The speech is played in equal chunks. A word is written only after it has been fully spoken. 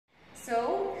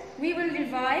we will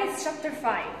revise chapter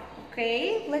 5.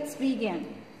 Okay, let's begin.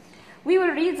 We will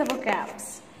read the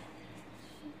vocabs.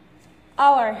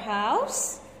 Our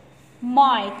house,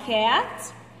 my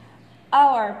cat,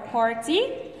 our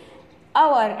party,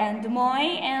 our and my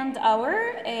and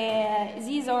our.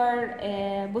 These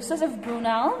are possessive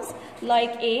pronouns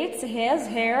like it, his,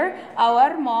 her,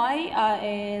 our,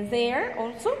 my, their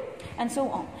also, and so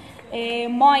on.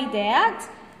 My dad,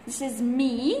 this is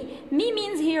me. Me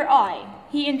means here I.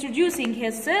 He introducing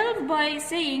himself by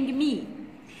saying me.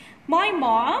 My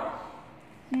mom,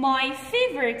 my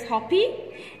favorite hobby,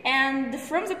 and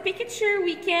from the picture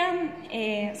we can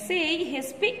say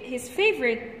his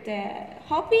favorite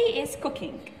hobby is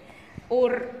cooking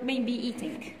or maybe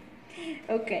eating.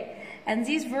 Okay, and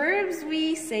these verbs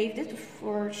we saved it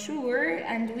for sure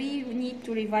and we need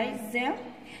to revise them.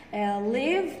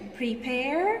 Live,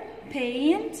 prepare,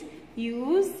 paint,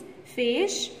 use,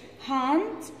 fish,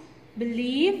 hunt,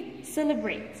 believe,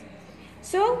 celebrate.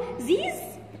 So these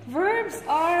verbs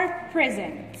are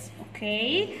present,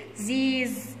 okay?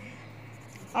 These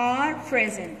are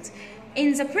present.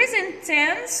 In the present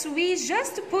tense, we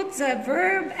just put the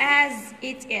verb as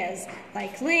it is,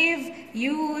 like live,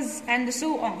 use, and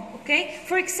so on, okay?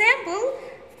 For example,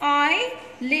 I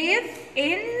live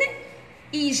in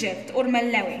Egypt or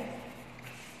Malawi,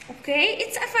 okay?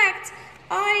 It's a fact.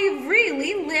 I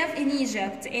really live in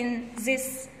Egypt in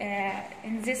this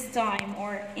time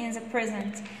or in the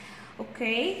present,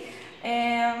 okay?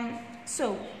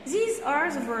 So these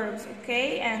are the verbs,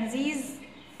 okay, and these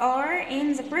are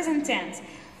in the present tense.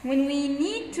 When we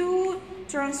need to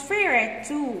transfer it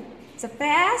to the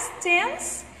past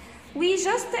tense, we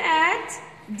just add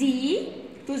d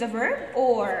to the verb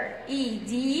or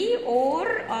ed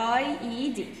or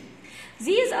ied.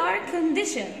 These are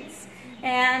conditions.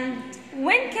 And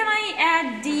when can I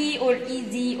add d or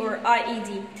ed or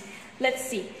ied? Let's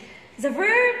see. The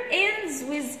verb ends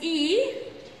with e,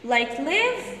 like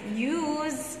live,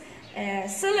 use,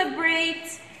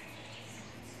 celebrate.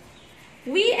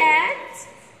 We add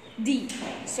d.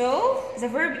 So the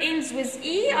verb ends with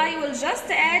e. I will just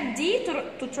add d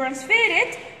to transfer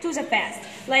it to the past.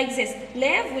 Like this.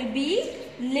 Live will be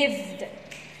lived.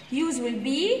 Use will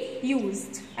be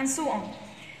used. And so on.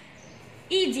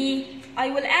 Ed. I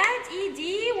will add ed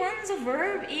when the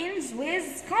verb ends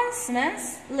with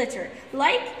consonants letter.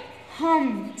 Like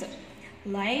hunt.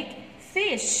 Like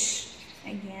fish.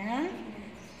 Again,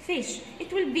 fish.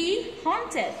 It will be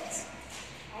hunted.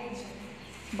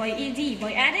 By ed,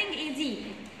 by adding ed.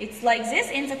 It's like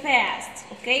this in the past,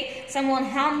 okay? Someone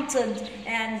hunted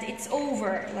and it's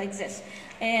over, like this.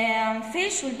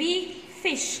 Fish will be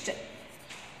fished.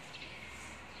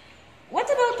 What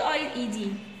about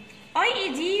ied?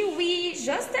 Ied, we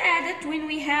just add it when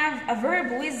we have a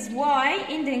verb with y,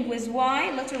 ending with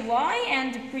y, letter y,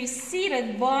 and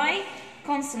preceded by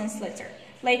consonants letter.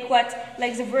 Like what?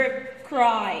 Like the verb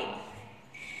cry.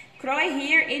 Cry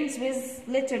here ends with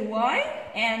letter y,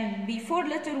 and before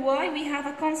letter y we have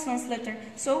a consonants letter.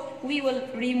 So we will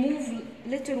remove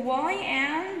letter y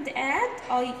and add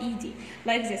ied.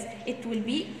 Like this. It will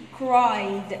be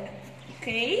cried.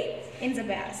 Okay? In the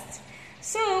past.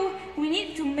 So we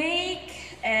need to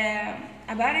make a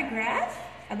paragraph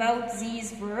about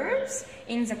these verbs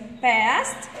in the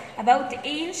past, about the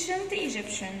ancient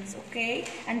Egyptians, okay?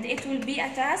 And it will be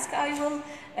a task. I will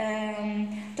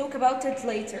talk about it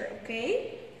later,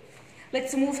 okay?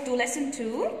 Let's move to lesson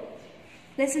 2.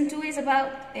 Lesson 2 is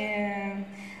about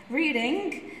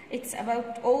reading. It's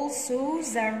about also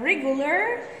the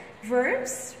regular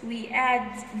verbs. We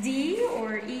add d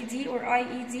or ed or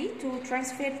ied to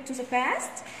transfer it to the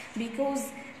past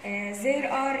because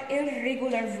there are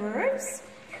irregular verbs.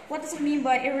 What does it mean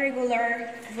by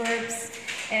irregular verbs?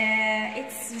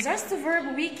 It's just a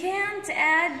verb. We can't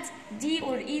add d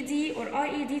or ed or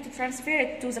ied to transfer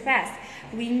it to the past.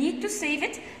 We need to save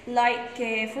it. Like,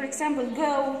 for example,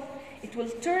 go. It will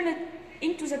turn it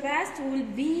into the past. Will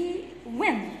be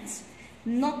went,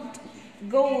 not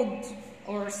gold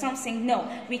or something. No,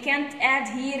 we can't add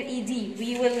here ed.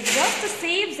 We will just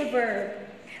save the verb.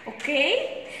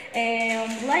 Okay?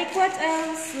 Like what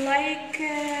else? Like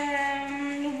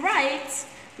write.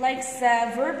 Like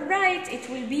the verb write, it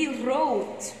will be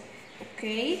wrote.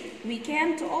 Okay? We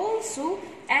can't also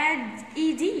add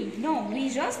ed. No, we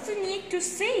just need to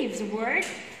save the word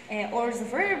or the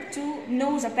verb to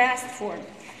know the past form.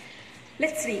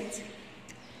 Let's read.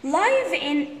 Live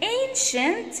in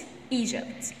ancient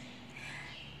Egypt.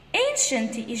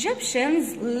 Ancient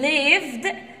Egyptians lived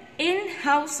in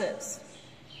houses.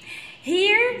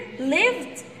 Here,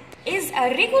 lived is a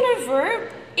regular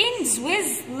verb, ends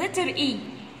with letter E.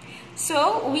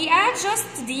 So we add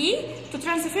just D to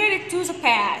transfer it to the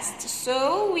past.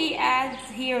 So we add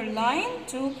here line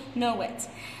to know it.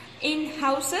 In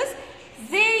houses,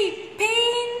 they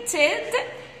painted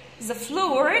the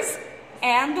floors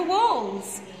and the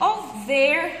walls of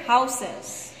their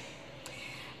houses.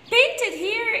 Painted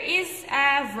here is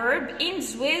a verb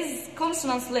ends with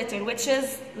consonant letter, which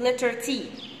is letter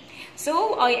T.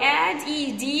 So I add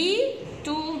ed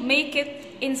to make it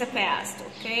in the past,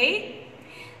 okay?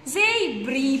 They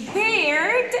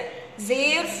prepared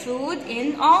their food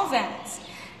in ovens.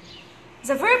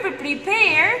 The verb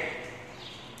prepare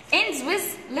ends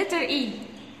with letter E,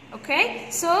 okay?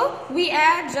 So we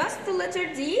add just the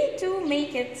letter D to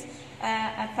make it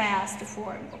a past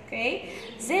form, okay?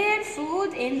 Their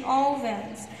food in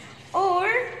ovens or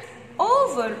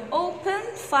over open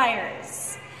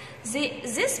fires.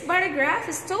 This paragraph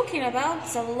is talking about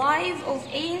the life of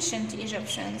ancient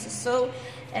Egyptians. So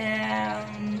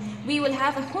we will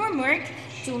have a homework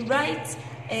to write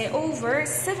over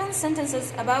 7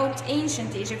 sentences about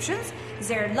ancient Egyptians,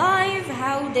 their life,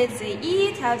 how did they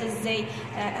eat, how did they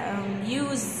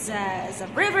use the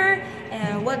river,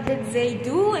 what did they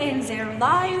do in their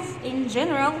life in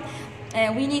general.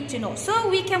 We need to know. So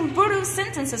we can borrow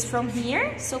sentences from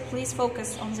here, so please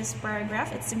focus on this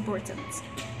paragraph, it's important.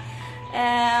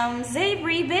 They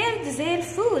prepared their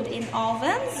food in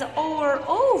ovens or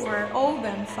over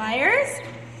open fires.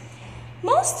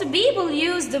 Most people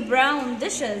use the brown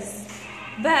dishes,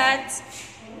 but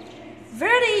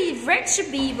very rich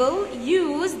people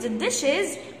use the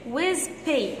dishes with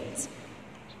paint.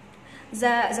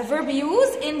 The verb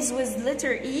use ends with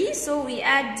letter E, so we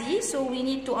add D, so we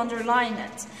need to underline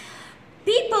it.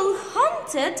 People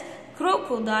hunted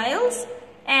crocodiles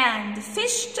and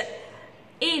fished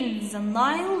in the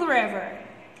Nile River.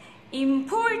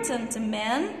 Important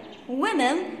men,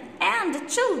 women, and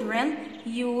children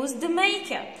used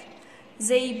makeup.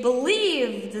 They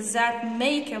believed that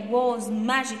makeup was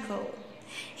magical.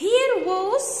 Here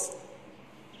was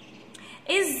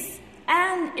is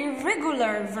an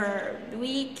irregular verb.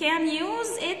 We can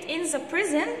use it in the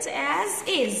present as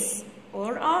is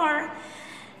or are.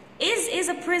 Is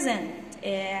a present.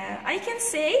 I can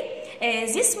say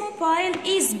this mobile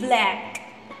is black.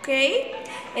 Okay,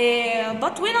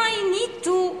 but when I need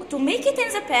to make it in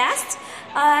the past,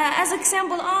 as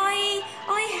example, I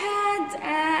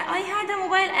had a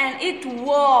mobile and it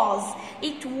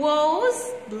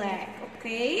was black.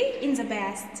 Okay, in the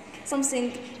past,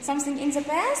 something in the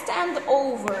past and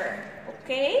over.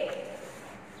 Okay,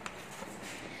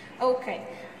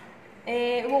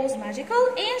 it was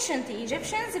magical. Ancient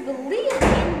Egyptians believed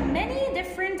in many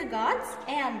different gods,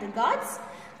 and the gods,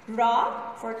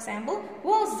 Ra, for example,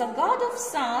 was the god of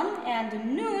sun,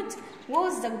 and Nut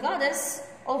was the goddess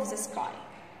of the sky.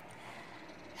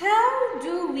 How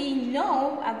do we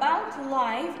know about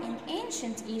life in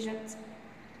ancient Egypt?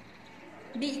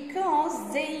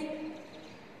 Because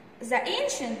the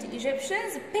ancient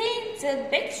Egyptians painted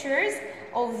pictures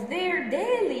of their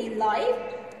daily life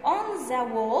on the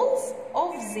walls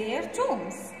of their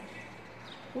tombs.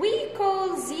 We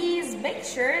call these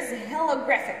pictures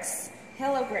hieroglyphics.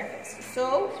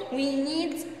 So we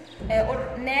need, or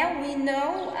now we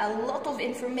know a lot of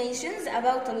information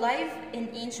about life in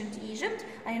ancient Egypt.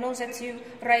 I know that you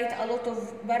write a lot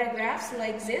of paragraphs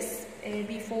like this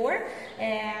before,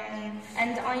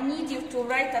 and I need you to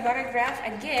write a paragraph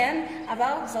again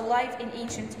about the life in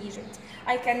ancient Egypt.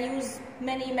 I can use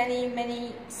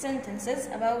many sentences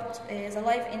about the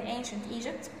life in ancient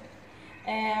Egypt.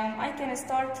 I can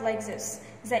start like this.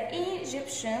 The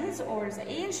Egyptians, or the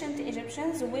ancient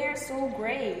Egyptians, were so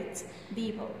great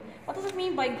people. What does it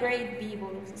mean by great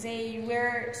people? They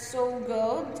were so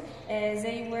good,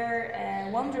 they were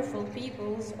wonderful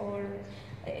peoples, or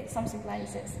something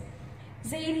like this.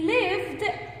 They lived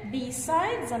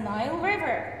beside the Nile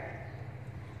River.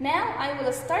 Now I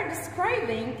will start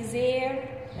describing their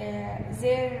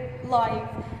life.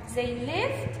 They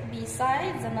lived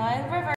beside the Nile River.